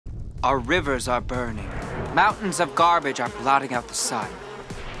Our rivers are burning. Mountains of garbage are blotting out the sun.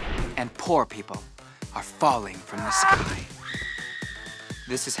 And poor people are falling from the sky.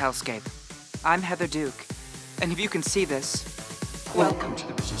 This is Hellscape. I'm Heather Duke. And if you can see this, welcome to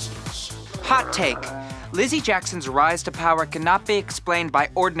the resistance. Hot take. Lizzie Jackson's rise to power cannot be explained by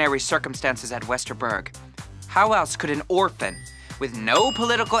ordinary circumstances at Westerberg. How else could an orphan with no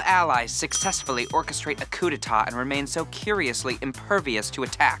political allies successfully orchestrate a coup d'etat and remain so curiously impervious to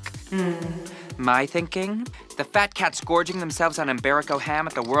attack? My thinking? The fat cats gorging themselves on Iberico ham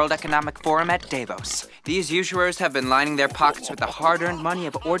at the World Economic Forum at Davos. These usurers have been lining their pockets with the hard-earned money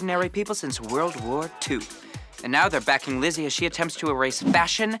of ordinary people since World War II. And now they're backing Lizzie as she attempts to erase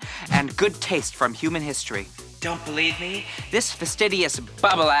fashion and good taste from human history. Don't believe me? This fastidious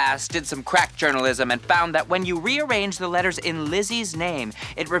bubble-ass did some crack journalism and found that when you rearrange the letters in Lizzie's name,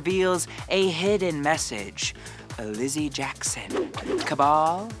 it reveals a hidden message. A Lizzie Jackson.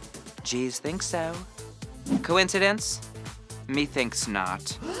 Cabal? Geez, think so. Coincidence? Methinks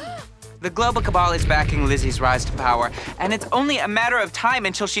not. The global cabal is backing Lizzie's rise to power, and it's only a matter of time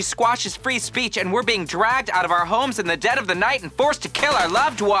until she squashes free speech and we're being dragged out of our homes in the dead of the night and forced to kill our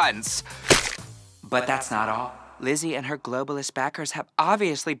loved ones. But that's not all. Lizzie and her globalist backers have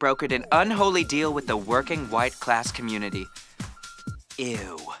obviously brokered an unholy deal with the working white class community.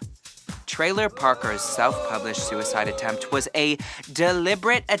 Ew. Trailer Parker's self-published suicide attempt was a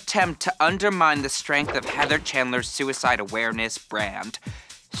deliberate attempt to undermine the strength of Heather Chandler's suicide awareness brand.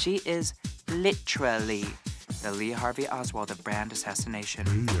 She is literally the Lee Harvey Oswald of brand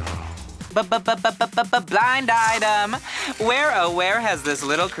assassination. Blind item. Where has this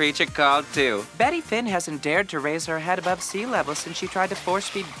little creature called to? Betty Finn hasn't dared to raise her head above sea level since she tried to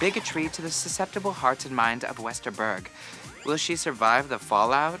force-feed bigotry to the susceptible hearts and minds of Westerberg. Will she survive the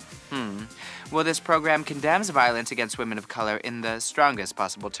fallout? Well, this program condemns violence against women of color in the strongest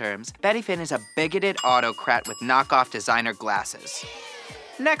possible terms. Betty Finn is a bigoted autocrat with knockoff designer glasses.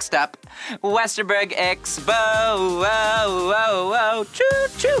 Next up, Westerberg Expo,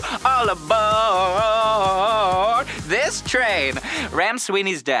 choo-choo, all aboard this train. Ram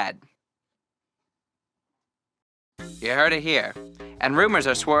Sweeney's dead. You heard it here. And rumors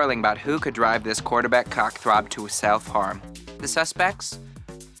are swirling about who could drive this quarterback cockthrob to self-harm. The suspects?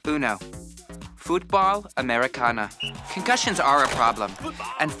 Uno. Football Americana. Concussions are a problem,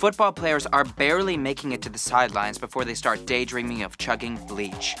 and football players are barely making it to the sidelines before they start daydreaming of chugging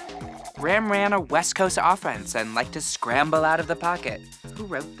bleach. Ram ran a West Coast offense and liked to scramble out of the pocket. Who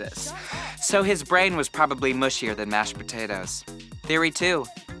wrote this? So his brain was probably mushier than mashed potatoes. Theory 2.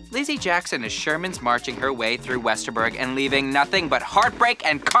 Lizzie Jackson is Sherman's marching her way through Westerberg and leaving nothing but heartbreak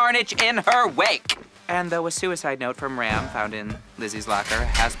and carnage in her wake. And though a suicide note from Ram found in Lizzie's locker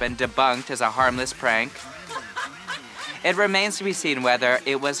has been debunked as a harmless prank, it remains to be seen whether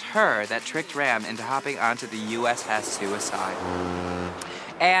it was her that tricked Ram into hopping onto the USS Suicide.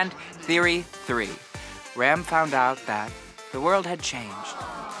 And Theory 3. Ram found out that the world had changed,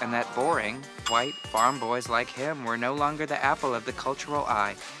 and that boring, white farm boys like him were no longer the apple of the cultural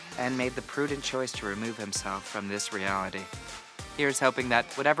eye, and made the prudent choice to remove himself from this reality. Here's hoping that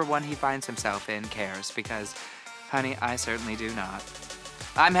whatever one he finds himself in cares, because, honey, I certainly do not.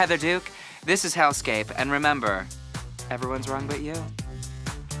 I'm Heather Duke, this is Hellscape, and remember, everyone's wrong but you.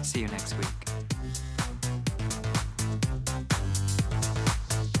 See you next week.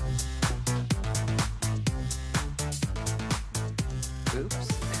 Oops.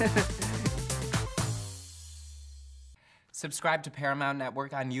 Subscribe to Paramount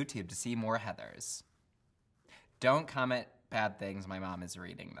Network on YouTube to see more Heathers. Don't comment bad things, my mom is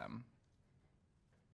reading them.